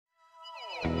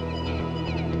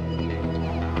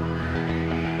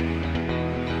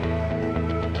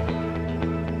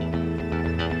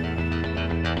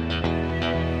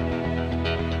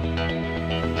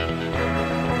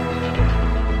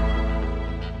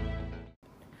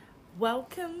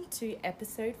Welcome to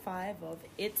episode 5 of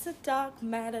It's a Dark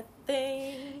Matter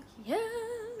Thing.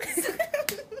 Yes.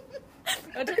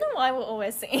 I don't know why we're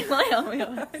always singing. Why are we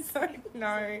always don't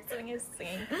know.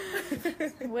 singing?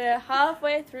 We're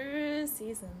halfway through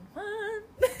season 1.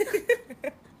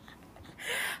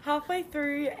 Halfway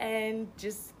through, and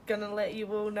just gonna let you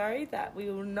all know that we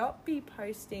will not be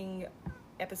posting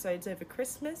episodes over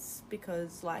Christmas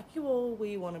because, like you all,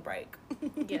 we want a break.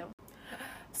 Yeah.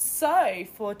 So,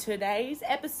 for today's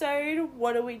episode,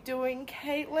 what are we doing,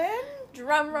 Caitlin?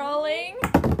 Drum rolling.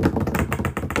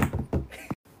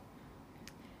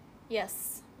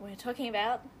 Yes, we're talking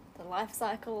about the life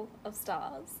cycle of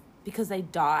stars. Because they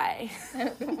die.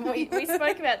 we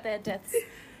spoke about their deaths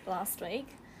last week.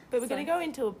 But we're going to go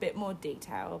into a bit more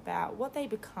detail about what they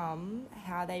become,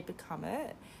 how they become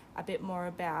it, a bit more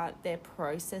about their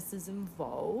processes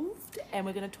involved, and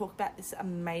we're going to talk about this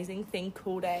amazing thing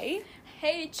called a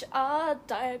HR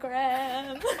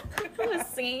diagram. We're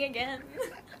singing again.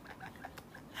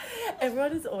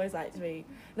 Everyone is always like to me,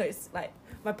 no, it's like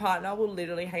my partner will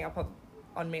literally hang up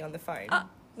on me on the phone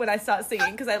when I start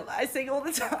singing because I sing all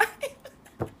the time.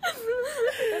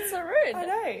 That's so rude. I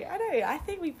know. I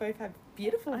think we both have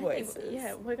beautiful voices.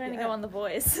 We're going to go on The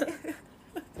Voice.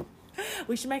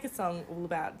 We should make a song all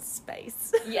about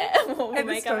space. Yeah, we'll and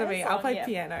make astronomy. I'll play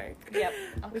piano. Yep,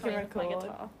 I'll We come can in and play record.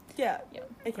 guitar. Yeah.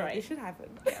 Yep, Okay, great. it should happen.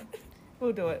 Yeah.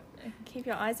 We'll do it. Keep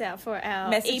your eyes out for our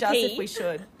Message EP. us if we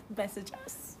should. Message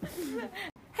us.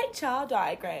 HR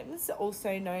diagrams,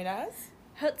 also known as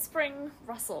Hertzsprung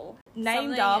Russell.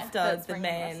 named Something after the Hertzsprung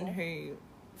man Russell. who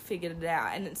figured it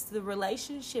out, and it's the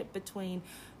relationship between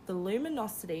the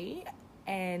luminosity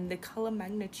and the color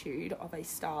magnitude of a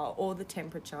star, or the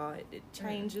temperature. It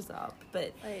changes up,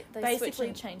 but They basically switch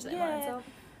and change their minds up.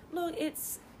 Look,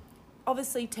 it's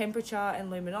obviously temperature and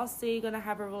luminosity are going to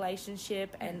have a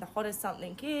relationship, and the hotter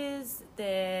something is,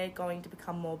 they're going to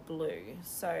become more blue.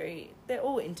 So they're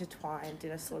all intertwined in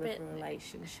a sort of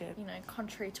relationship. You know,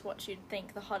 contrary to what you'd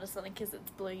think, the hotter something is, it's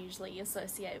blue. Usually you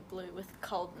associate blue with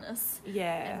coldness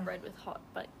Yeah. and red with hot,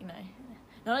 but, you know,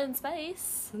 not in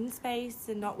space. In space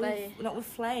and not with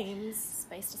flames.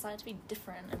 Space decided to be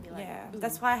different and be like, Yeah, ooh.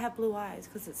 that's why I have blue eyes,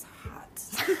 because it's hot.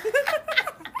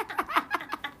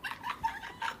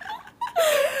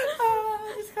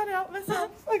 I just can't help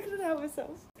myself. I couldn't help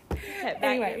myself. Okay,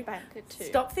 Anyway, back to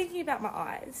Stop thinking about my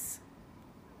eyes.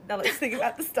 Now let's think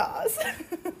about the stars.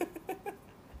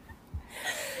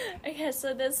 Okay,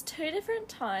 so there's 2 different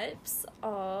types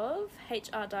of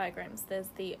HR diagrams. There's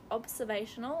the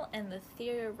observational and the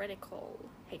theoretical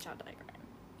HR diagram.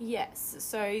 Yes,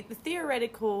 so the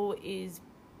theoretical is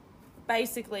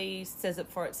basically says it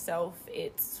for itself.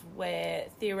 It's where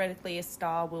theoretically a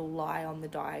star will lie on the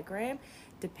diagram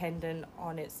dependent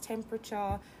on its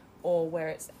temperature or where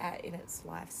it's at in its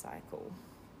life cycle.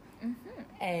 Mm-hmm.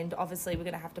 And obviously we're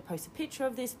going to have to post a picture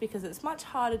of this because it's much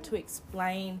harder to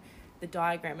explain the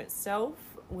diagram itself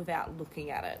without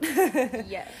looking at it.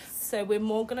 Yes. So we're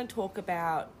more going to talk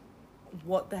about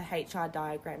what the HR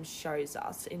diagram shows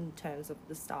us in terms of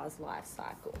the star's life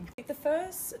cycle. The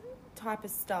first type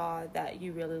of star that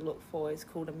you really look for is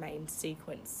called a main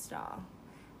sequence star.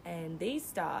 And these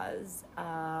stars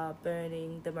are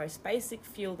burning the most basic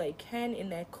fuel they can in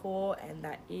their core, and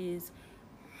that is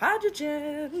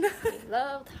hydrogen. We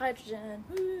loved hydrogen.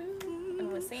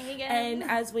 And we're singing again. And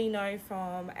as we know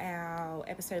from our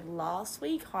episode last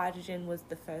week, hydrogen was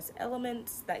the first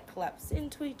elements that collapsed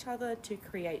into each other to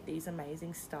create these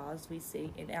amazing stars we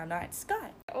see in our night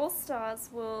sky. All stars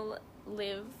will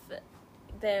live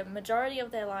the majority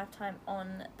of their lifetime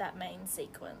on that main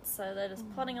sequence. So they're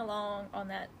just plodding along on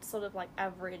that sort of like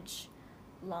average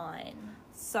line.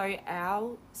 So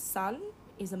our sun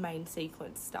is a main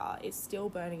sequence star. It's still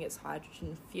burning its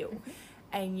hydrogen fuel. Mm-hmm.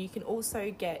 And you can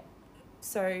also get...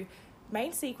 So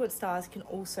main sequence stars can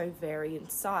also vary in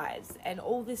size. And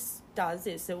all this does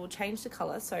is it will change the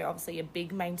colour. So obviously a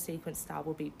big main sequence star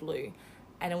will be blue.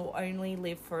 And it will only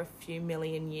live for a few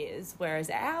million years. Whereas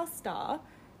our star,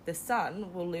 the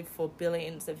sun, will live for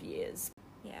billions of years.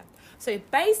 Yeah. So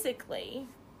basically,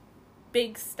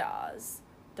 big stars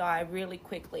die really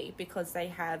quickly because they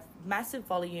have massive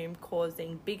volume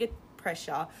causing bigger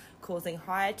pressure, causing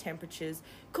higher temperatures,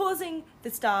 causing the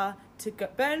star to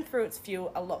burn through its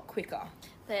fuel a lot quicker.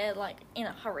 They're like in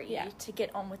a hurry Yeah. to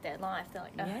get on with their life. They're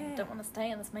like, I don't want to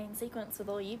stay in this main sequence with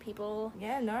all you people.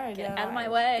 Yeah, no. Get out of my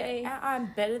way.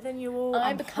 I'm better than you all.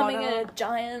 I'm becoming hotter. a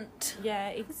giant. Yeah,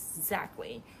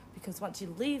 exactly. Because once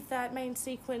you leave that main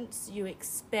sequence, you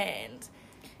expand.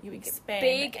 you get expand.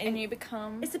 big and you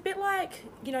become... It's a bit like,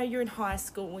 you know, you're in high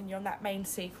school when you're on that main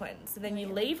sequence, and then you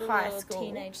leave the high little school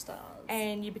teenage stars.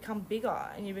 and you become bigger,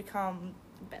 and you become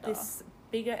Better. this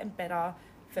bigger and better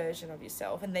version of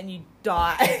yourself, and then you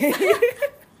die.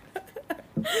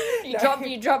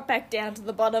 You drop back down to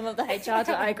the bottom of the HR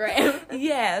diagram.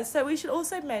 Yeah, so we should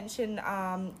also mention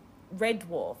red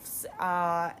dwarfs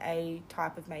are a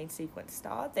type of main sequence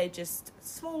star. They're just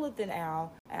smaller than our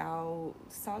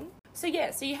sun. So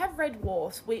yeah, so you have red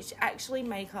dwarfs, which actually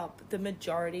make up the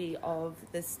majority of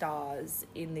the stars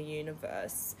in the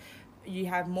universe. You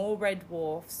have more red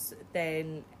dwarfs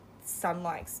than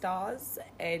sun-like stars,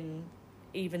 and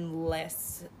even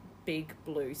less big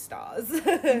blue stars.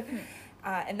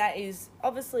 And that is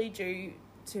obviously due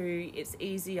to it's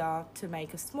easier to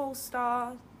make a small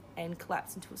star and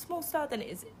collapse into a small star than it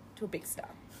is to a big star.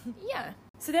 Yeah.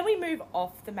 So then we move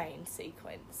off the main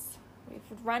sequence. We've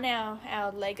run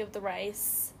our leg of the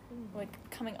race. We're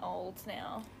becoming old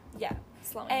now. Yeah.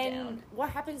 Slowing And down. what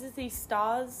happens is these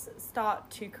stars start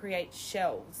to create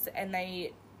shells, and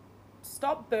they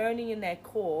stop burning in their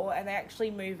core, and they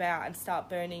actually move out and start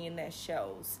burning in their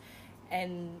shells.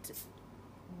 And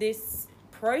this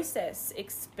process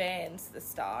expands the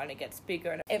star, and it gets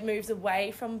bigger, and it moves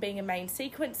away from being a main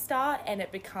sequence star, and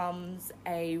it becomes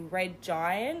a red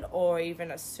giant or even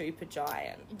a super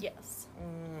giant. Yes.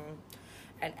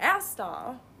 And our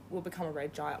star will become a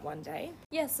red giant one day.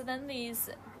 Yeah, so then these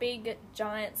big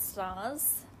giant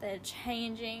stars, they're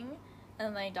changing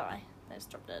and they die. They just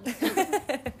drop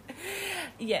dead.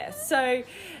 Yeah, so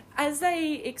as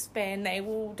they expand, they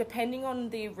will, depending on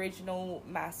the original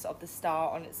mass of the star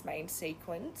on its main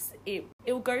sequence, it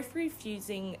will go through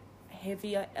fusing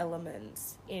heavier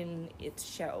elements in its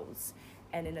shells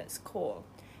and in its core.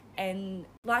 And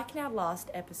like in our last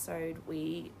episode,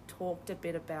 we talked a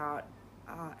bit about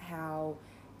how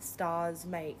stars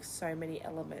make so many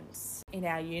elements in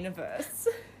our universe.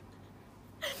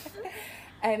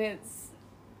 And it's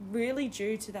really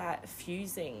due to that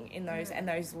fusing in those, and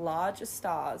those larger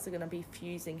stars are going to be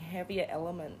fusing heavier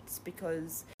elements,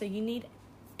 because so you need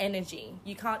energy.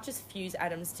 You can't just fuse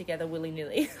atoms together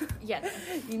willy-nilly. Yeah.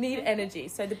 You need energy.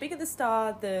 So the bigger the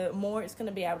star, the more it's going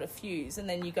to be able to fuse, and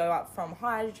then you go up from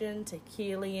hydrogen to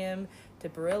helium to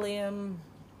beryllium,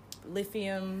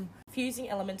 lithium, fusing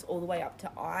elements all the way up to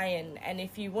iron. And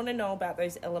if you want to know about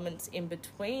those elements in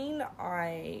between,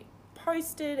 I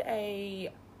posted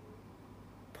a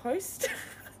post.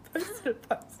 Put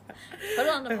it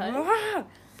on the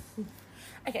post.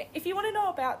 Okay, if you want to know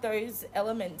about those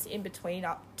elements in between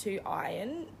up to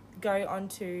iron, go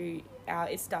onto our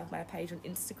It's Dark Matter page on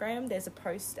Instagram. There's a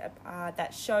post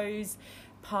that shows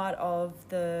part of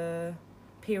the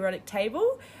periodic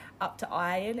table up to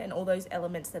iron and all those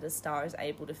elements that a star is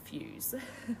able to fuse.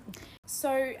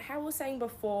 So, how we were saying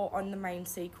before, on the main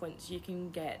sequence, you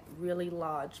can get really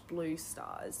large blue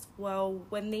stars. Well,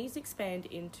 when these expand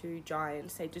into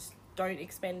giants, they just don't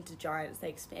expand into giants, they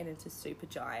expand into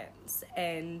supergiants.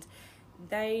 And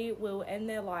they will end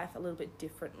their life a little bit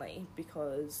differently,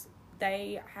 because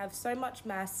they have so much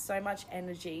mass, so much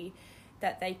energy,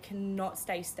 that they cannot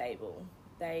stay stable.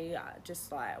 They are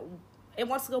just like, it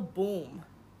wants to go boom.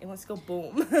 It wants to go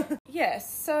boom.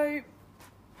 Yes, so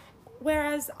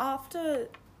whereas after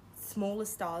smaller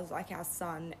stars like our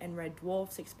sun and red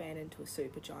dwarfs expand into a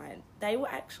supergiant, they will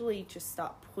actually just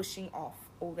start pushing off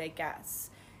all their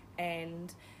gas,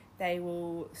 and they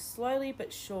will slowly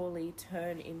but surely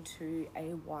turn into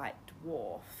a white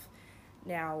dwarf.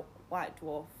 Now, white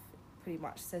dwarf pretty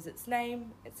much says its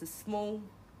name. It's a small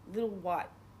little white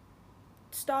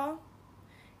star,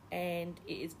 and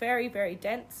it is very, very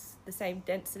dense, the same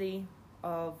density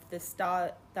of the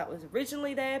star that was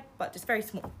originally there, but just very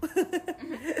small.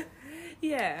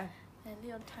 Yeah. They're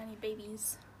little tiny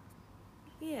babies.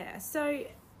 Yeah, so...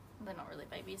 They're not really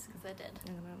babies because they're dead.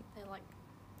 They're like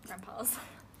grandpas.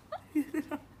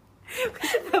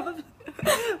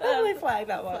 Probably flag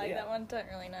that one. That one, don't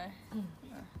really know.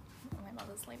 My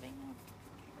mother's leaving.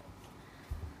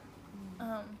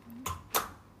 Not.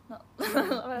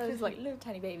 I was like little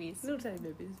tiny babies. Little tiny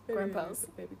babies. Grandpas.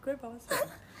 Baby grandpas.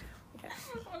 Okay.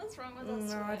 What is wrong with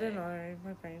us? No, I don't know.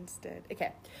 My brain's dead.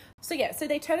 Okay. So yeah, so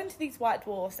they turn into these white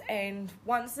dwarfs, and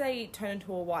once they turn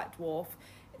into a white dwarf,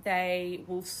 they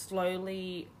will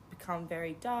slowly become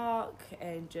very dark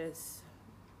and just,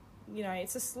 you know,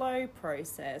 it's a slow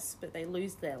process, but they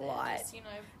lose their light. Just,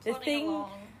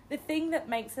 The thing that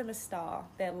makes them a star,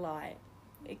 their light,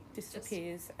 it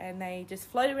disappears, and they just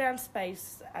float around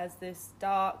space as this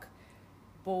dark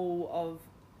ball of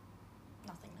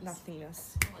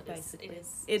nothingness, Well, basically. It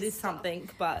It is stuff. something,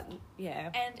 but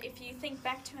yeah. And if you think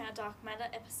back to our dark matter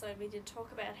episode, we did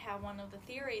talk about how one of the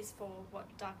theories for what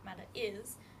dark matter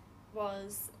is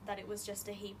was that it was just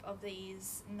a heap of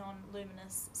these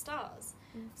non-luminous stars.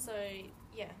 Mm-hmm. So,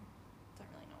 yeah, don't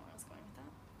really know where I was going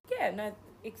with that. Yeah, no,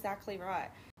 exactly right.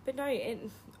 But no,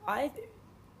 I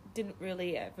didn't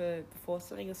really ever, before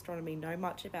studying astronomy, know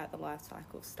much about the life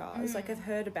cycle of stars. Like, I've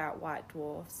heard about white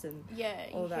dwarfs and Yeah,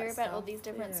 all you that hear about all stuff, these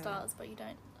different yeah. stars, but you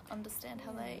don't understand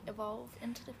how they evolve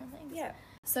into different things. yeah,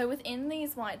 So within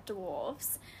these white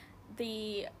dwarfs,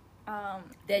 the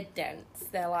they're dense.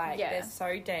 They're like, Yeah. they're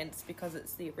so dense because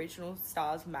it's the original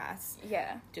star's mass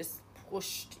yeah, just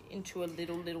pushed into a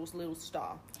little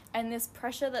star. and this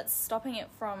pressure that's stopping it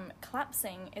from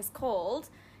collapsing is called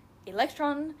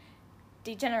electron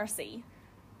degeneracy.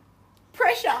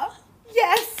 Pressure!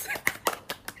 Yes!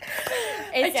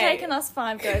 It's Okay. taken us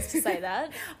 5 goes to say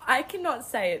that. I cannot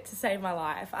say it to save my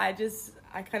life. I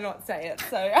cannot say it.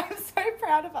 So I'm so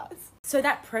proud of us. So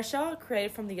that pressure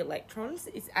created from the electrons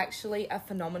is actually a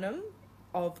phenomenon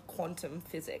of quantum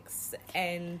physics,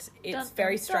 and it's Dun, dun,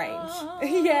 very strange. dun.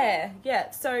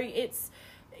 Yeah. So it's,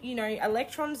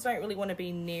 electrons don't really want to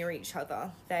be near each other.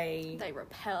 They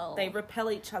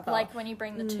repel each other. Like when you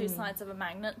bring the two sides of a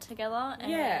magnet together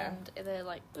and Yeah. they're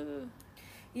like, ooh,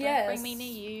 Yes. don't bring me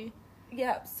near you.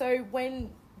 Yeah, so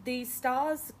when these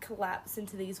stars collapse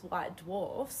into these white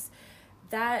dwarfs,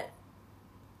 that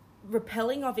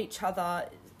repelling of each other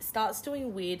starts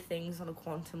doing weird things on a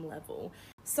quantum level.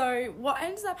 So what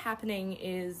ends up happening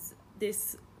is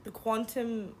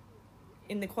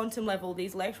in the quantum level,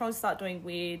 these electrons start doing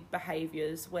weird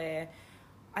behaviors where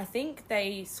I think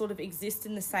they sort of exist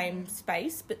in the same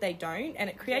space, but they don't, and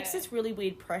it creates Yeah. this really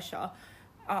weird pressure.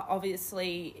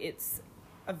 Obviously, it's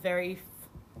a very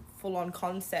full-on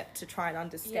concept to try and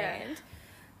understand,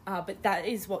 but that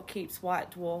is what keeps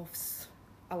white dwarfs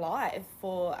alive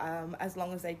for as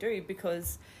long as they do,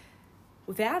 because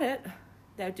without it,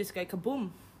 they'll just go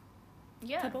kaboom,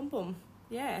 Yeah. kaboom, boom.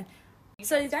 Yeah.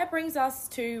 So that brings us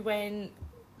to when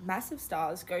massive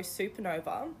stars go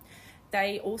supernova.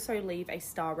 They also leave a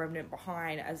star remnant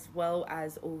behind, as well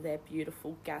as all their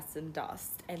beautiful gas and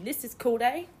dust. And this is called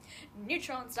a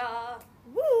Neutron star.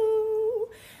 woo!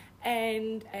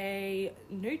 And a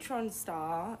neutron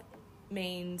star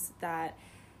means that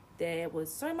there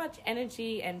was so much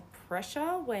energy and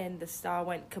pressure when the star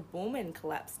went kaboom and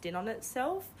collapsed in on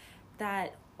itself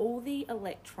that all the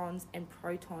electrons and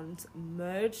protons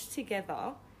merged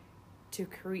together to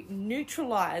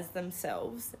neutralize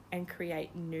themselves and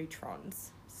create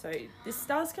neutrons. So this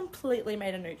star's completely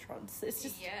made of neutrons. It's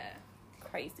just Yeah.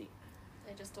 crazy.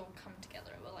 They just all come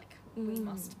together. We're like, we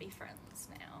must be friends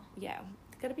now. Yeah,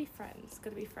 gotta be friends.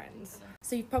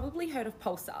 So you've probably heard of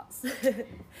pulsars.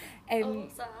 And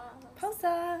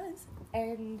pulsars.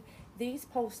 And these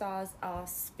pulsars are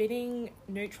spinning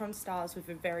neutron stars with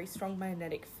a very strong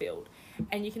magnetic field.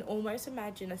 And you can almost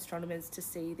imagine astronomers to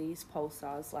see these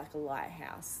pulsars like a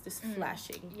lighthouse, just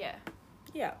flashing. Yeah.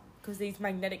 Yeah, because these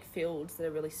magnetic fields that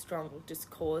are really strong just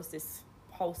cause this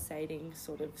pulsating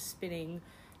sort of spinning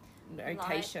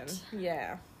notation. Light.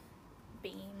 Yeah.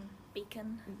 Beacon.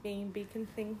 Beacon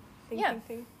thing. Yeah.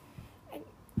 Thing. And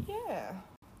yeah.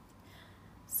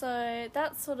 So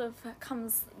that sort of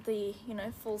comes the,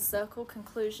 full circle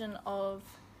conclusion of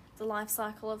the life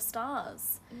cycle of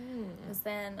stars. Because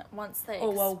then once they...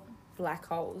 Black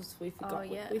holes. We forgot. Oh,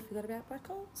 yeah. We forgot about black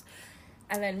holes.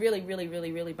 And then really, really,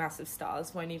 really, really massive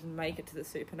stars won't even make it to the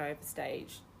supernova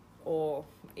stage or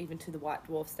even to the white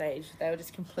dwarf stage. They'll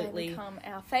just they completely... become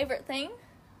our favourite thing,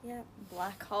 Yeah.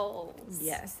 black holes.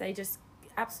 Yes, they just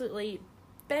absolutely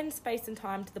bend space and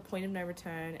time to the point of no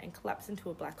return and collapse into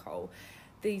a black hole.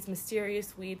 These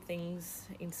mysterious, weird things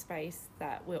in space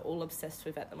that we're all obsessed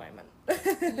with at the moment.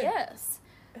 Yes.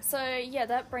 So, yeah,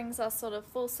 that brings us sort of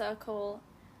full circle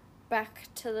back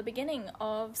to the beginning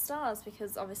of stars,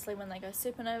 because obviously when they go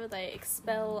supernova, they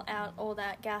expel out all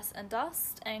that gas and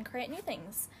dust and create new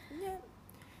things. Yeah.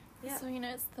 Yeah. So,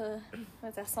 it's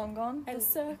where's our song gone? And- the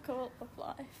circle of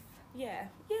life. Yeah,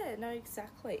 no,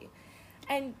 exactly.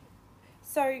 And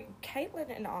so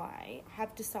Caitlin and I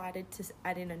have decided to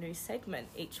add in a new segment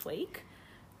each week.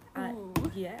 Ooh.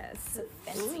 Yes. So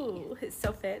fancy. Ooh, it's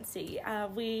so fancy.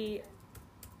 We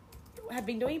have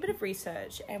been doing a bit of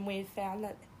research, and we've found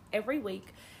that every week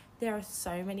there are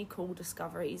so many cool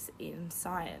discoveries in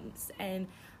science, and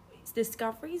it's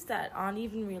discoveries that aren't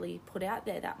even really put out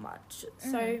there that much.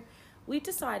 So we've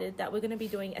decided that we're going to be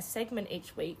doing a segment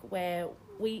each week where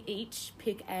we each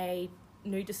pick a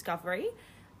new discovery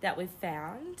that we've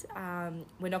found.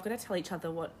 We're not going to tell each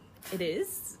other what it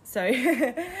is. So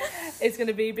it's going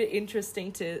to be a bit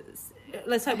interesting to...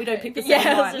 Let's hope we don't pick the same one.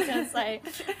 Yeah, I was just going to say,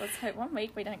 let's hope one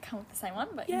week we don't come with the same one.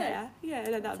 But no,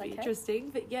 that would be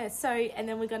interesting. But yeah, so, and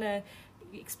then we're going to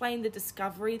explain the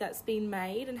discovery that's been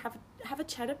made and have a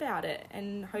chat about it,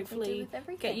 and hopefully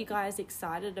get you guys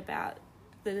excited about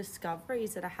the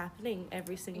discoveries that are happening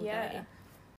every single day.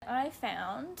 I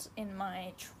found in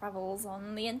my travels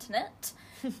on the internet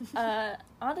an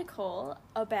article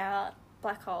about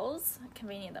black holes.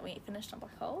 Convenient that we finished on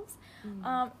black holes.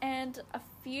 And a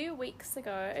few weeks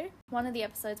ago, one of the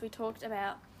episodes we talked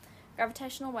about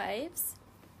gravitational waves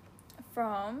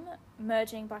from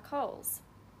merging black holes.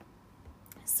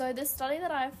 So this study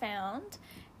that I found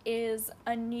is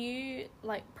a new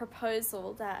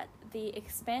proposal that the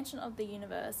expansion of the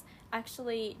universe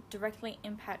actually directly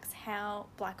impacts how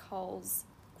black holes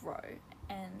grow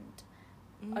and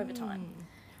over time.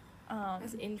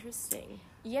 That's interesting.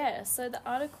 Yeah, so the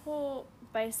article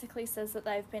basically says that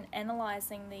they've been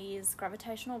analysing these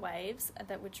gravitational waves,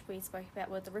 which we spoke about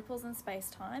were the ripples in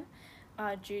space-time,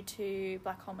 due to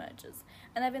black hole mergers.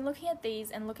 And they've been looking at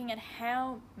these and looking at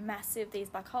how massive these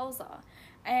black holes are.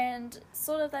 And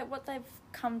sort of what they've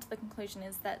come to the conclusion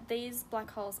is that these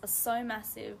black holes are so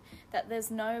massive that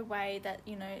there's no way that,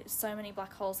 so many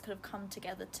black holes could have come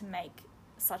together to make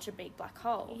such a big black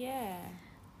hole. Yeah.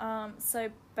 So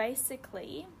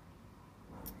basically,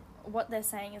 what they're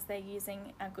saying is they're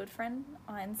using our good friend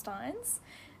Einstein's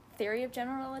theory of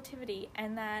general relativity,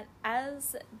 and that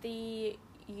as the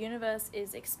universe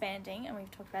is expanding, and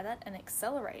we've talked about that, and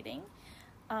accelerating,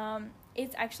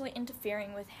 it's actually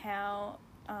interfering with how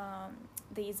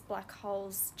these black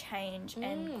holes change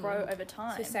and grow over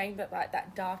time. So saying that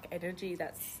that dark energy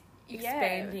that's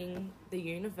expanding the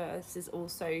universe is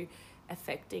also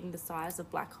affecting the size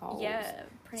of black holes. Yeah,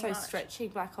 pretty much. So stretching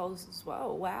black holes as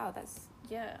well. Wow, that's...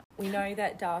 Yeah. We know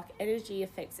that dark energy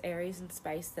affects areas in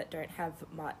space that don't have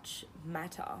much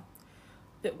matter.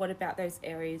 But what about those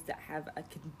areas that have a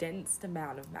condensed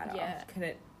amount of matter? Yeah. Can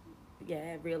it,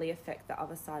 really affect the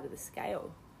other side of the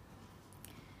scale?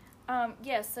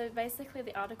 So basically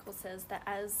the article says that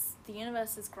as the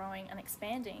universe is growing and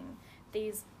expanding,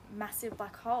 these massive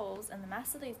black holes and the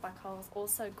mass of these black holes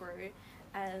also grew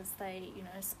as they,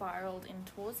 spiraled in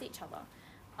towards each other.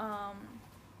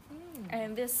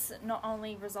 And this not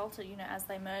only resulted, as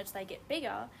they merge, they get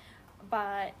bigger,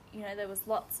 but, there was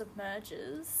lots of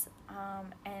mergers,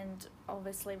 and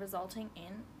obviously resulting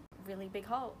in really big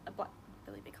holes.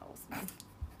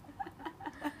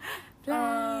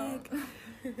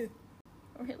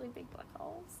 Really big black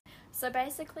holes. So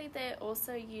basically they're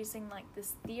also using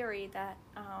this theory that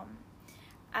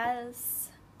as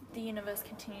the universe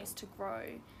continues to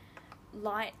grow,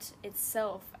 light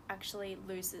itself actually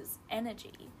loses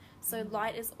energy. So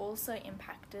light is also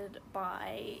impacted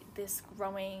by this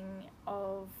growing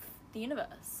of the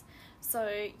universe.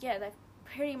 So they've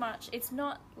pretty much, it's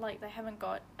not like they haven't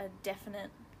got a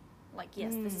definite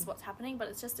this is what's happening, but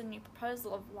it's just a new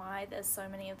proposal of why there's so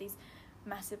many of these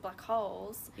massive black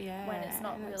holes when it's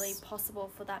not really possible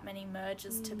for that many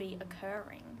mergers to be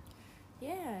occurring.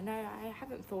 Yeah, no, I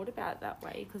haven't thought about it that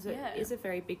way, because it is a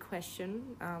very big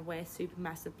question where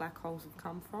supermassive black holes have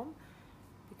come from,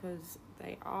 because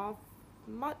they are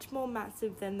much more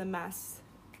massive than the mass.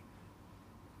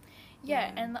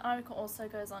 Yeah, and the article also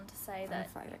goes on to say that...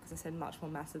 I'm funny because I said much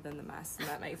more massive than the mass, and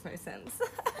that makes no sense.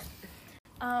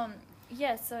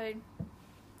 So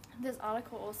this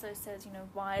article also says,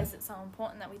 why is it so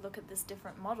important that we look at this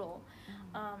different model?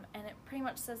 And it pretty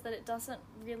much says that it doesn't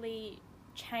really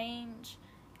change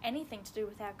anything to do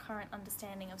with our current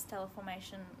understanding of stellar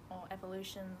formation or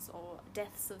evolutions or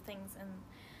deaths of things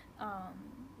in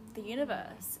the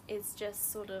universe. It's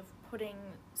just sort of putting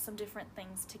some different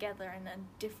things together in a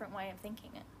different way of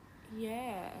thinking it.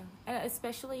 Yeah, and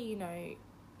especially,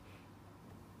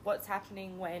 what's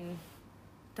happening when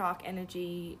dark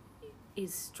energy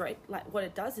is what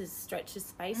it does is stretches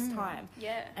space-time.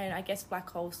 And I guess black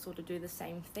holes sort of do the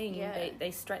same thing.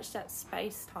 They stretch that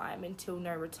space-time until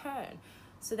no return.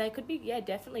 So they could be,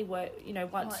 definitely work,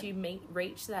 once you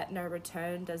reach that no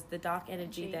return, does the dark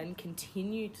energy then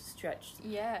continue to stretch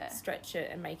it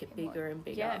and make it bigger and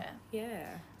bigger?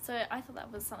 So I thought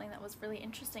that was something that was really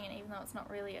interesting, and even though it's not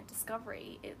really a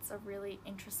discovery, it's a really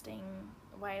interesting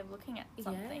way of looking at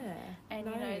something. And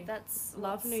that's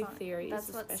love new theories.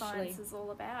 That's what science is all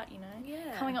about.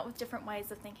 Coming up with different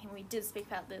ways of thinking. We did speak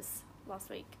about this last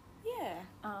week.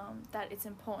 That it's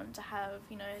important to have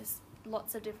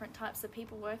lots of different types of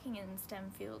people working in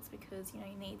STEM fields, because you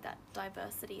need that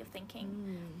diversity of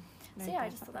thinking. I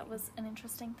just thought that was an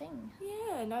interesting thing.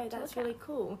 That's really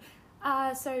cool.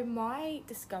 So my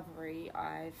discovery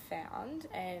I found,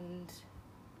 and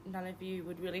none of you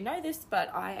would really know this,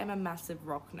 but I am a massive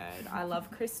rock nerd. I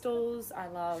love crystals. I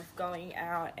love going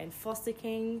out and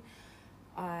fossicking.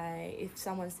 If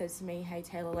someone says to me, "Hey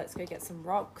Taylor, let's go get some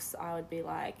rocks," I would be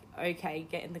like, "Okay,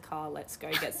 get in the car, let's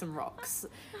go get some rocks."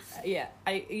 Yeah,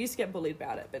 I used to get bullied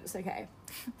about it, but it's okay.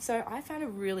 So I found a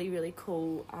really, really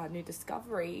cool new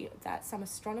discovery that some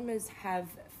astronomers have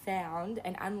found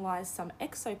and analysed some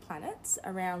exoplanets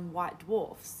around white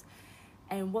dwarfs.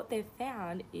 And what they've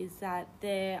found is that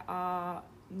there are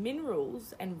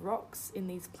minerals and rocks in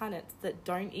these planets that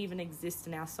don't even exist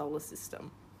in our solar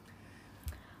system.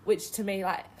 Which to me,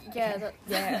 like... Yeah,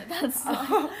 that's...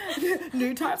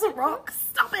 new types of rocks?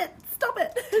 Stop it!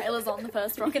 Taylor's on the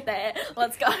first rocket there.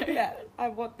 Let's go. Yeah, I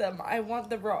want them. I want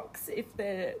the rocks if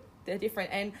they're different.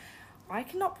 And I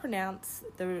cannot pronounce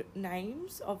the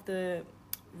names of the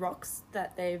rocks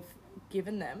that they've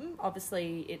given them.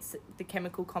 Obviously, it's the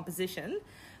chemical composition.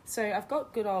 So I've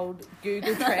got good old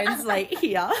Google Translate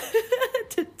here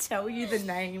to tell you the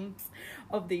names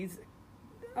of these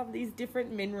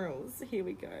different minerals. Here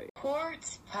we go.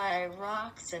 Quartz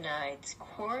pyroxenites,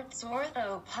 quartz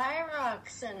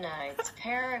orthopyroxenites,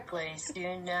 Pericles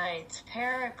dunites,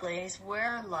 Pericles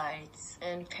werlites,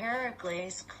 and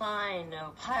Pericles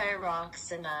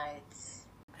clinopyroxenites.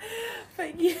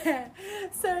 But yeah,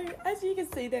 so as you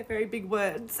can see, they're very big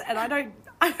words, and I don't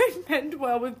bend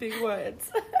well with big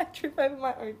words. I trip over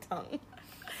my own tongue.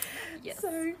 Yes.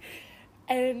 So,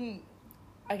 and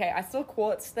okay, I saw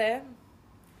quartz there.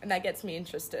 And that gets me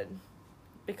interested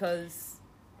because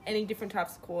any different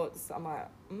types of quartz, I'm like,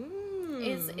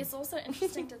 It's also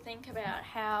interesting to think about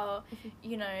how,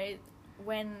 you know,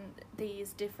 when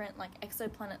these different, like,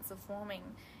 exoplanets are forming,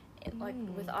 like,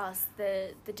 with us,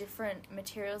 the different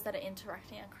materials that are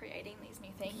interacting are creating these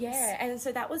new things. Yeah, and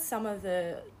so that was some of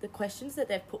the questions that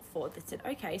they've put forward. They said,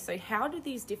 okay, so how do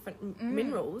these different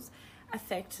minerals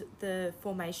affect the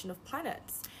formation of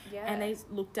planets? Yeah. And they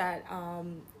looked at...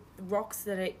 rocks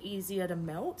that are easier to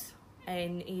melt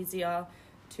and easier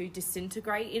to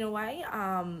disintegrate in a way,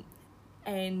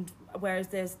 and whereas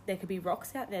there could be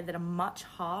rocks out there that are much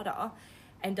harder,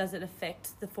 and does it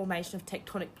affect the formation of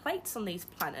tectonic plates on these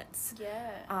planets?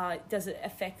 Yeah. Does it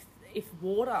affect if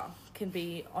water can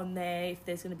be on there, if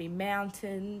there's going to be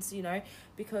mountains, you know,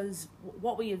 because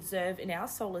what we observe in our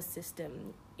solar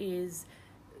system is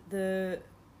the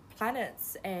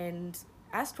planets and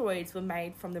asteroids were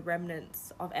made from the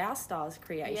remnants of our star's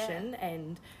creation,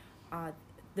 and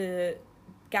the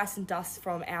gas and dust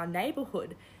from our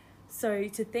neighbourhood. So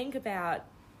to think about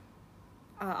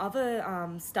other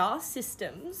star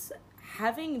systems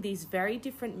having these very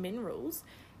different minerals,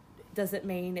 does it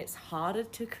mean it's harder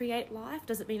to create life?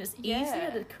 Does it mean it's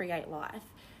easier to create life?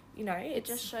 You know, it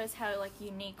just shows how, like,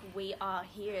 unique we are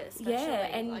here, especially.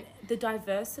 Yeah, and the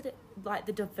diversity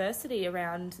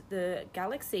around the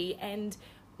galaxy, and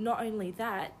not only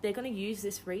that, they're going to use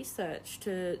this research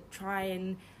to try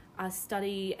and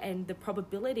study and the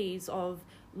probabilities of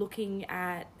looking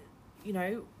at, you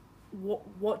know,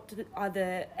 what are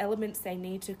the elements they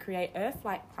need to create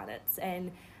Earth-like planets,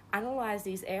 and analyze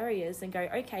these areas and go,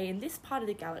 okay, in this part of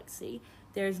the galaxy,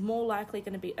 there is more likely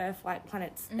going to be Earth-like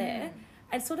planets there.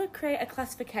 And sort of create a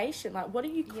classification, like, what do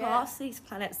you class these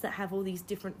planets that have all these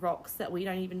different rocks that we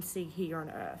don't even see here on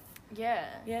Earth? Yeah.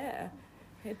 Yeah.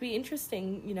 It'd be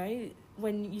interesting, you know,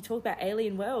 when you talk about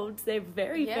alien worlds, they're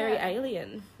very, very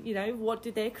alien. You know, what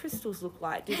do their crystals look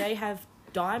like? Do they have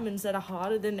diamonds that are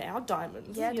harder than our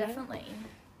diamonds? Yeah, definitely.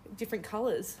 Different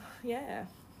colours. Yeah.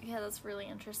 Yeah, that's really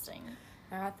interesting.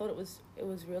 And I thought it was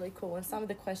really cool. And some of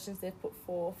the questions they've put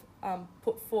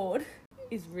forward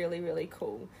is really, really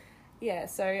cool. Yeah,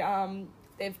 so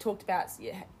they've talked about,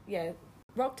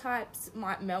 rock types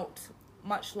might melt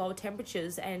much lower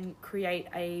temperatures and create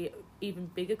a even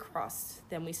bigger crust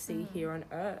than we see here on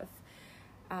Earth.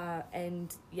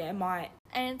 And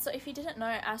so if you didn't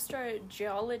know,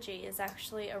 astrogeology is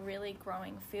actually a really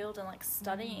growing field, and, like,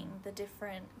 studying the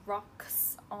different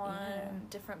rocks on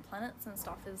different planets and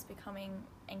stuff is becoming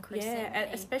increasingly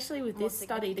especially with this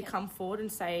study to come forward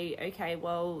and say, okay,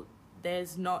 well,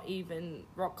 there's not even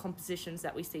rock compositions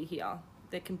that we see here.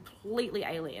 They're completely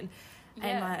alien. Yeah.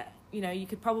 And, like, you know, you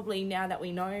could probably, now that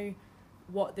we know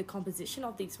what the composition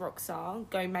of these rocks are,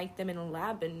 go make them in a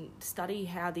lab and study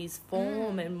how these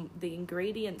form and the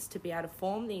ingredients to be able to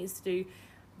form these.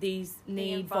 These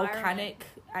need volcanic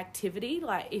activity.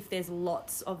 Like, if there's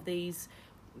lots of these,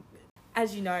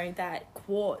 as you know, that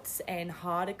quartz and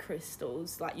harder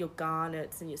crystals, like your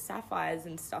garnets and your sapphires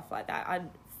and stuff like that, I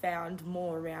found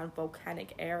more around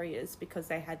volcanic areas because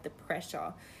they had the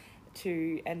pressure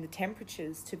and the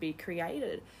temperatures to be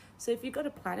created. So if you've got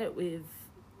a planet with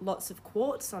lots of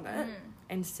quartz on it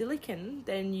and silicon,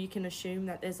 then you can assume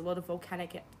that there's a lot of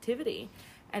volcanic activity.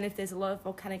 And if there's a lot of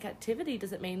volcanic activity,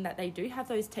 does it mean that they do have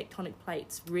those tectonic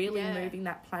plates really moving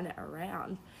that planet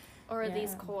around? Or are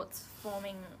these quartz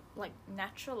forming, like,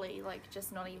 naturally, like,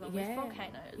 just not even with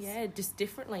volcanoes? Yeah, just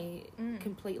differently,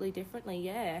 completely differently,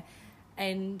 yeah.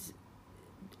 And,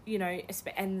 you know,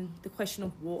 and the question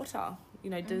of water, you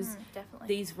know, does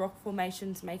these rock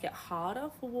formations make it harder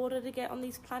for water to get on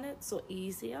these planets or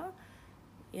easier?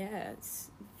 Yeah, it's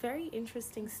very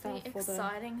interesting stuff. The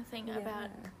exciting thing about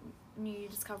new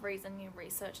discoveries and new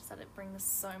research is that it brings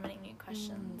so many new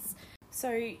questions.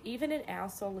 So even in our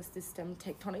solar system,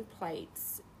 tectonic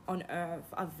plates on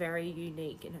Earth are very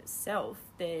unique in itself.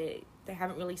 They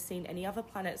haven't really seen any other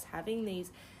planets having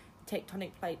these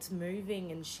tectonic plates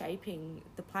moving and shaping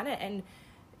the planet. And,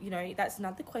 you know, that's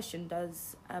another question.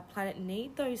 Does a planet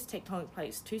need those tectonic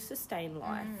plates to sustain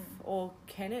life? Or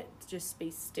can it just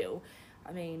be still?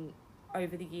 I mean,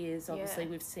 over the years, obviously,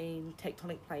 we've seen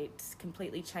tectonic plates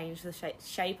completely change the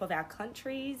shape of our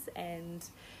countries and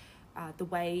the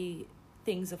way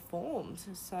things are formed.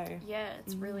 So yeah,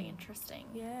 it's really interesting.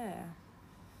 Yeah,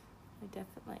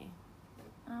 definitely.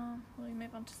 Will we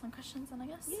move on to some questions then, I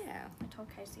guess? Yeah. I told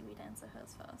Casey we'd answer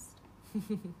hers first. If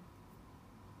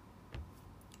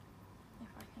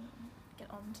I can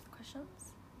get on to the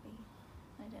questions.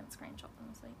 I didn't screenshot them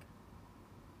this week.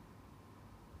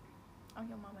 Oh,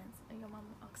 your mum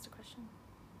asked a question.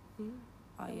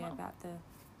 Oh, yeah, mum. about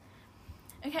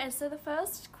the... Okay, so the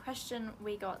first question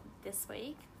we got this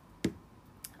week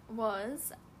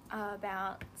was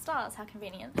about stars. How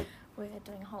convenient. We're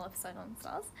doing a whole episode on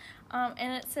stars.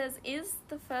 And it says, is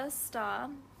the first star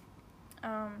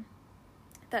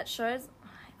that shows...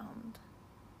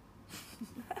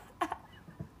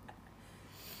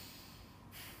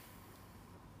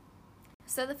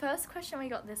 So the first question we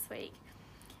got this week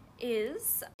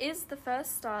is the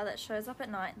first star that shows up at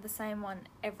night the same one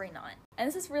every night? And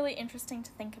this is really interesting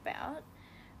to think about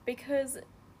because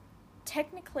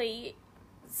technically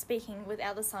speaking,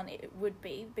 without the sun it would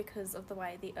be because of the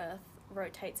way the Earth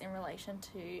rotates in relation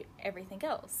to everything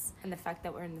else. And the fact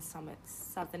that we're in the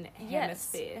southern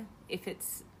hemisphere. If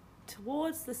it's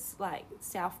towards the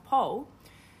South Pole,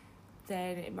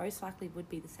 then it most likely would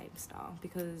be the same star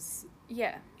because...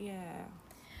 Yeah.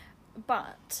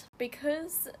 But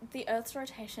because the Earth's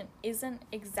rotation isn't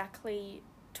exactly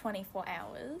 24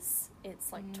 hours,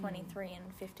 it's like 23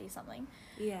 and 50 something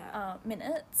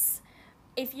minutes.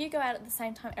 If you go out at the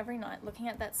same time every night looking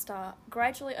at that star,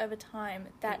 gradually over time,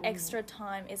 that extra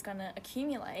time is going to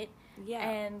accumulate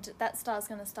and that star is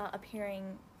going to start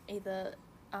appearing either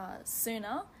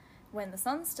sooner when the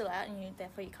sun's still out and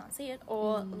therefore you can't see it,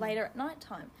 or later at night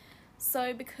time.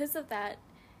 So because of that,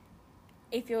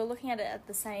 if you're looking at it at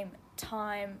the same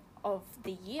time of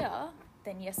the year,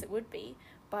 then yes, it would be.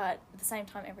 But at the same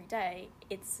time every day,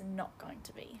 it's not going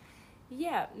to be.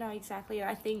 Yeah, no, exactly.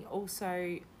 I think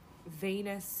also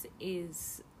Venus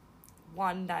is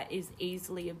one that is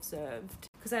easily observed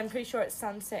because I'm pretty sure at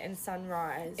sunset and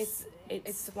sunrise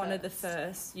it's one of the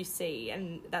first you see,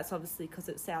 and that's obviously because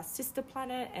it's our sister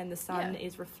planet and the sun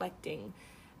is reflecting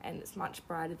and it's much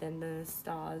brighter than the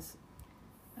stars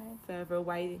further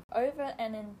away. Over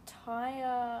an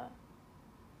entire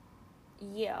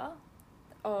year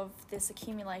of this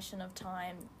accumulation of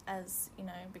time, as you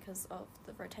know, because of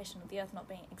the rotation of the Earth not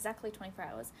being exactly 24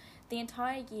 hours, the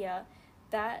entire year,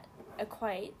 that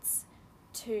equates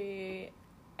to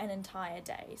an entire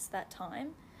day, so that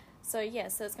time. So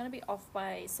so it's going to be off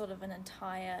by sort of an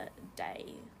entire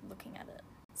day looking at it.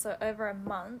 So over a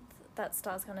month, that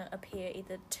star's going to appear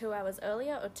either 2 hours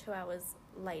earlier or 2 hours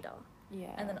later. Yeah.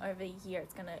 And then over a year,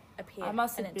 it's going to appear I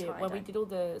must admit, when we did all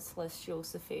the celestial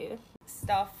sphere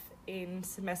stuff in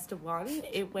semester 1,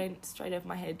 it went straight over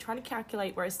my head. Trying to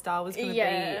calculate where a star was going to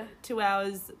be 2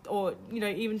 hours or,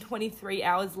 even 23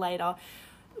 hours later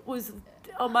was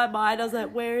on my mind. I was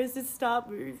like, where is this star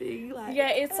moving?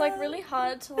 It's really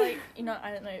hard to I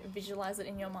don't know, visualize it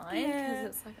in your mind because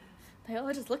it's like they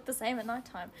all just look the same at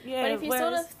nighttime. Yeah, but if you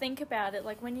sort of think about it,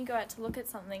 when you go out to look at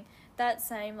something, that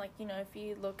same, if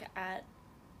you look at,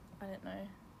 I don't know,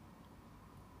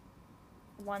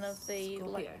 one of the...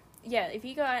 Scorpio. If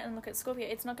you go out and look at Scorpio,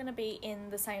 it's not going to be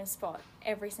in the same spot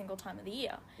every single time of the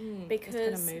year. Because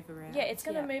it's going to move around. Yeah, it's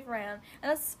going to move around.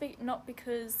 And that's not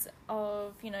because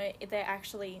of, they're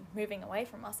actually moving away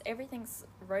from us. Everything's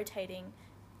rotating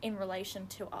in relation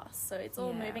to us. So it's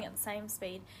all moving at the same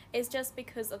speed. It's just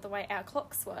because of the way our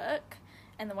clocks work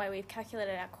and the way we've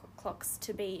calculated our clocks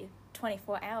to be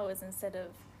 24 hours instead of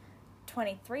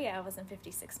 23 hours and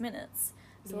 56 minutes.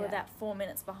 So we're Yeah. about 4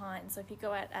 minutes behind. So if you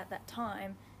go out at that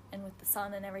time, and with the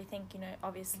sun and everything, you know,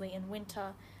 obviously in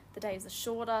winter the days are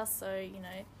shorter, so, you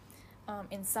know,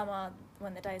 in summer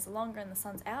when the days are longer and the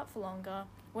sun's out for longer,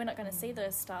 we're not going to see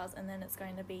those stars, and then it's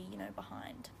going to be, you know,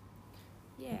 behind.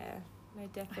 Yeah, no,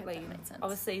 definitely. that made sense.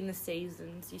 Obviously, in the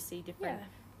seasons, you see different Yeah.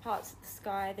 parts of the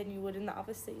sky than you would in the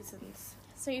other seasons.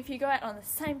 So if you go out on the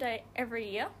same day every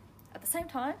year at the same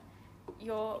time,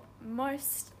 you're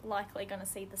most likely going to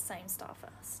see the same star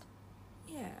first.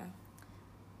 Yeah.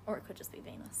 Or it could just be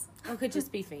Venus. Or it could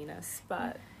just be Venus,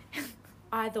 but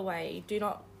either way, do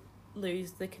not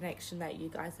lose the connection that you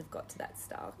guys have got to that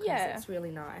star, because Yeah. it's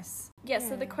really nice. Yeah,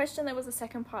 so the question, there was a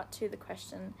second part to the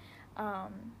question,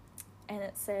 and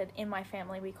it said, in my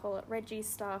family we call it Reggie's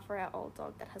star for our old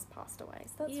dog that has passed away.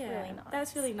 So that's really nice.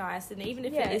 That's really nice. And even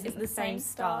if Yeah, it isn't it's the same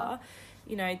star,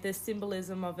 you know, the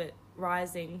symbolism of it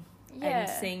rising and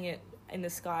seeing it in the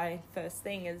sky first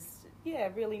thing is,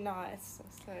 really nice.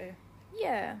 So,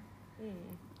 Yeah.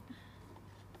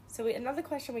 So another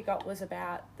question we got was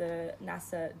about the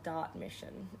NASA DART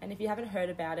mission. And if you haven't heard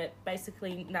about it,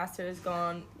 basically NASA has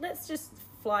gone, let's just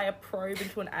fly a probe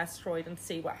into an asteroid and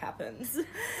see what happens.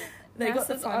 They got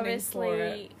the NASA's funding for it.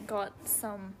 obviously got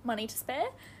some money to spare.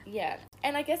 Yeah.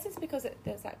 And I guess it's because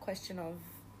there's that question of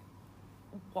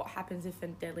what happens if a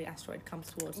deadly asteroid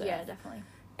comes towards Earth. Yeah, definitely.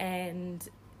 And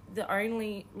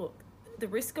the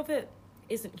risk of it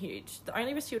isn't huge. The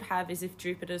only risk you would have is if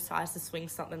Jupiter decides to swing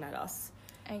something at us.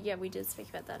 And yeah, we did speak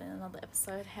about that in another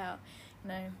episode, how, you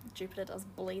know, Jupiter does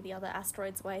bully the other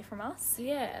asteroids away from us.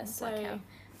 Yeah, It's so like our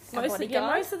most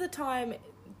bodyguard. of the time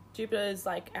Jupiter is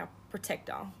like our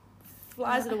protector.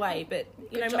 Flies it away, but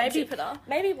you Good know, job, Jupiter.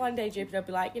 maybe one day Jupiter will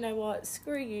be like, you know what,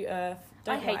 screw you, Earth.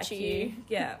 Don't I hate like you.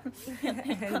 Yeah.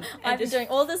 and I've been just- doing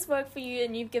all this work for you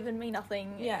and you've given me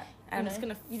nothing. Yeah. And I'm just know,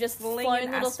 gonna you just fling flown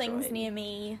an little asteroid. things near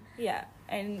me. Yeah,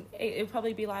 and it'll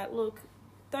probably be like, look,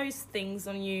 those things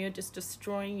on you are just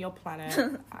destroying your planet.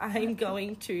 I'm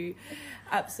going to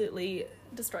absolutely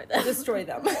Destroy them. destroy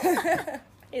them.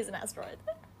 Here's an asteroid.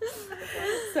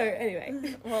 So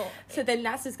anyway, Well, so then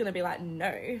NASA's going to be like,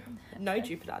 no,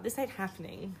 Jupiter, this ain't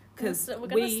happening. Because we're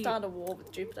going to start a war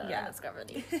with Jupiter Yeah. and its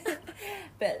gravity.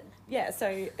 But yeah,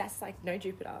 so that's like, no,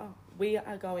 Jupiter, we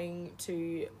are going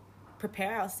to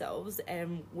prepare ourselves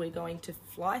and we're going to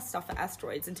fly stuff at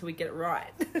asteroids until we get it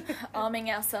right. Arming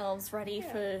ourselves ready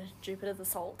Yeah. for Jupiter's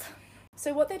assault.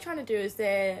 So what they're trying to do is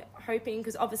they're hoping,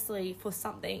 because obviously for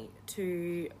something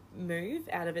to move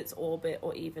out of its orbit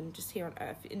or even just here on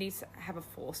Earth, it needs to have a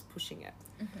force pushing it.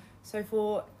 Mm-hmm. So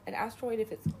for an asteroid,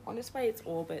 if it's on its way its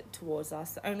orbit towards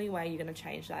us, the only way you're going to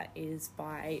change that is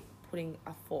by putting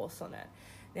a force on it.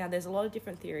 Now, there's a lot of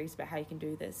different theories about how you can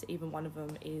do this. Even one of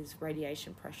them is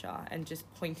radiation pressure and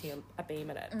just pointing a beam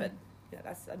at it. But you know,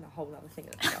 that's a whole other thing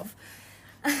in itself.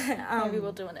 Maybe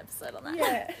we'll do an episode on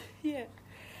that. Yeah.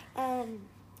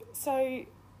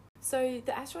 So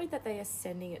the asteroid that they are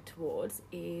sending it towards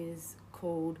is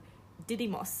called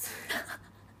Didymos.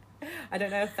 I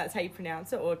don't know if that's how you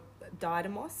pronounce it, or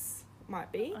Didymos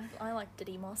might be. I like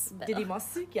Didymos better.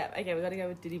 Didymos. Yeah, okay, we got to go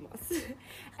with Didymos.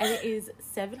 And it is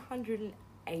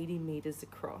 780 meters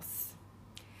across.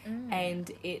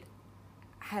 And it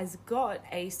has got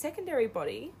a secondary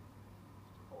body,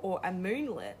 or a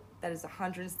moonlet, that is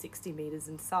 160 meters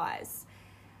in size,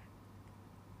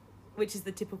 which is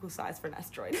the typical size for an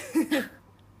asteroid.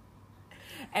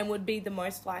 And would be the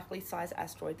most likely size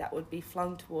asteroid that would be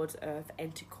flung towards Earth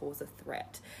and to cause a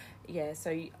threat. Yeah,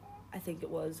 so I think it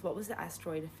was, what was the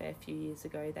asteroid a fair few years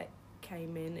ago that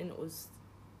came in, and it was,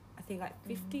 I think, like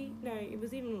 50? No, it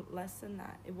was even less than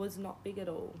that. It was not big at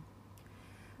all.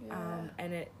 Yeah.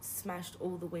 And it smashed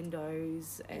all the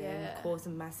windows and Yeah. caused a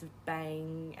massive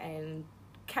bang and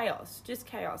chaos, just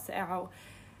chaos. Our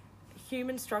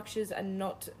human structures are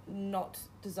not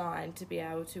designed to be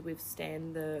able to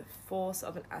withstand the force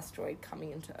of an asteroid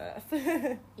coming into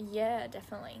Earth. Yeah,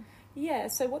 definitely. Yeah,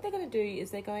 so what they're going to do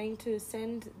is they're going to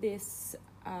send this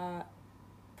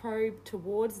probe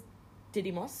towards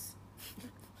Didymos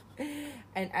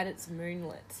and at its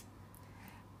moonlet.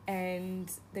 And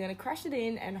they're going to crash it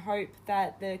in and hope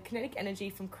that the kinetic energy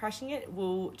from crashing it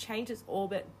will change its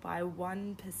orbit by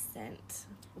 1%.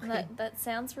 And that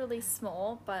sounds really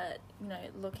small, but, you know,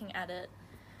 looking at it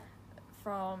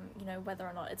from, you know, whether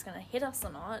or not it's going to hit us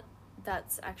or not,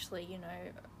 that's actually, you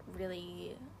know,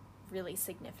 really, really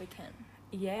significant.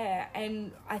 Yeah,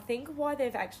 and I think why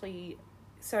they've actually...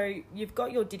 So you've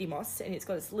got your Didymos, and it's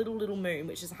got its little moon,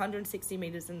 which is 160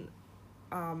 meters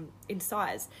in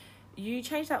size. You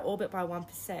change that orbit by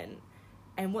 1%,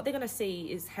 and what they're going to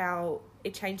see is how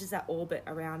it changes that orbit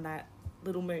around that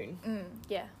little moon.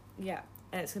 Yeah. Yeah.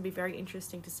 And it's going to be very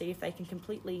interesting to see if they can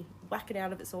completely whack it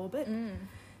out of its orbit. Mm.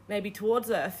 Maybe towards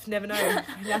Earth. Never know.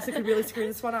 NASA could really screw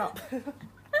this one up.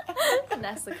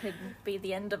 NASA could be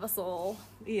the end of us all.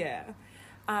 Yeah.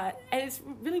 And it's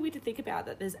really weird to think about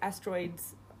that there's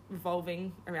asteroids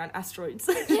revolving around asteroids.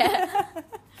 Yeah.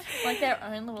 Like their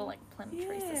own little, like,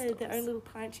 planetary systems. Yeah, their own little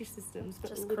planetary systems. But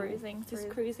Just little, cruising just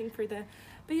through. cruising through the...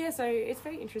 But yeah, so it's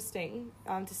very interesting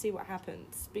to see what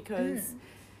happens because,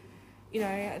 you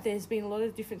know, there's been a lot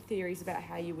of different theories about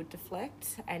how you would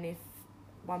deflect and if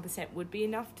 1% would be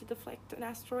enough to deflect an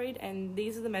asteroid, and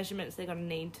these are the measurements they're going to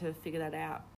need to figure that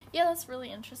out. Yeah, that's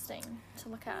really interesting to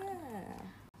look at.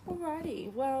 Yeah.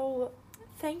 Alrighty. Well,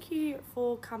 thank you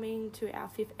for coming to our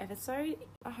 5th episode.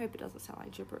 I hope it doesn't sound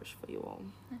like gibberish for you all.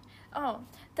 Oh,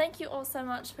 thank you all so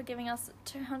much for giving us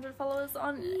 200 followers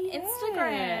on Yeah.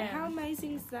 Instagram. How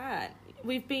amazing is that?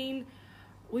 We've been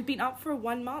up for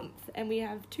 1 month and we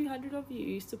have 200 of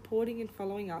you supporting and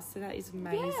following us, so that is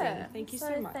amazing. Yeah. Thank you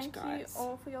so much, thank guys. Thank you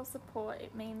all for your support.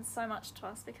 It means so much to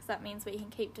us because that means we can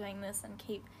keep doing this and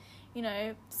keep, you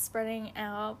know, spreading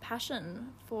our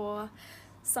passion for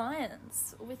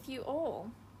science with you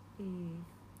all.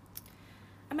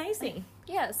 Amazing.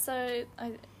 Yeah, so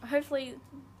hopefully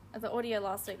the audio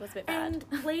last week was a bit bad. And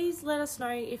please let us know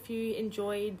if you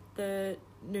enjoyed the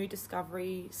new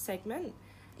discovery segment,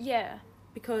 Yeah.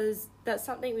 because that's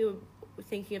something we were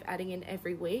thinking of adding in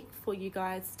every week for you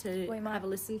guys to We might. have a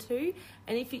listen to.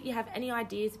 And if you have any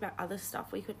ideas about other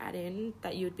stuff we could add in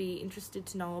that you would be interested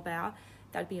to know about,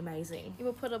 that'd be amazing. You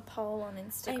will put a poll on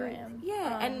Instagram.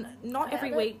 And not about every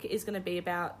it. week is going to be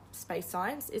about space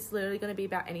science. It's literally going to be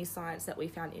about any science that we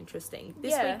found interesting.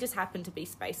 This Yeah. week just happened to be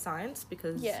space science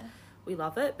because Yeah. we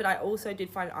love it. But I also did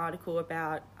find an article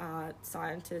about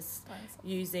scientists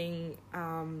using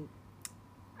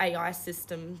AI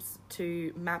systems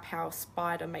to map how a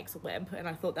spider makes a web, and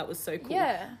I thought that was so cool.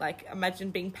 Yeah. Like, imagine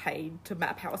being paid to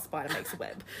map how a spider makes a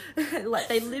web. Like,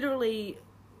 they literally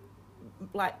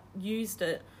like used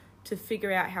it to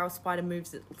figure out how a spider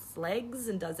moves its legs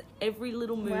and does every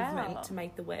little movement Wow. to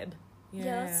make the web.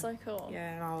 Yeah, that's so cool.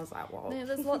 Yeah, and I was like, whoa. No,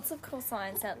 there's lots of cool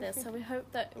science out there, so we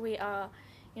hope that we are,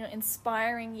 you know,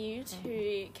 inspiring you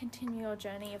to continue your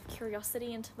journey of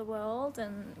curiosity into the world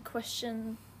and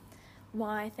question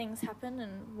why things happen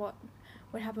and what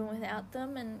would happen without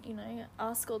them, and, you know,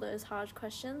 ask all those hard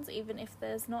questions even if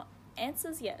there's not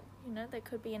answers yet. You know, there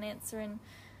could be an answer in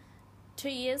 2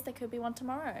 years, there could be one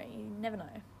tomorrow. You never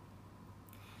know.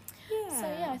 Yeah. So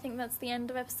yeah, I think that's the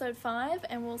end of episode 5,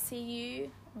 and we'll see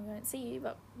you, we won't see you,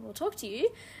 but we'll talk to you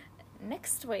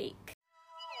next week.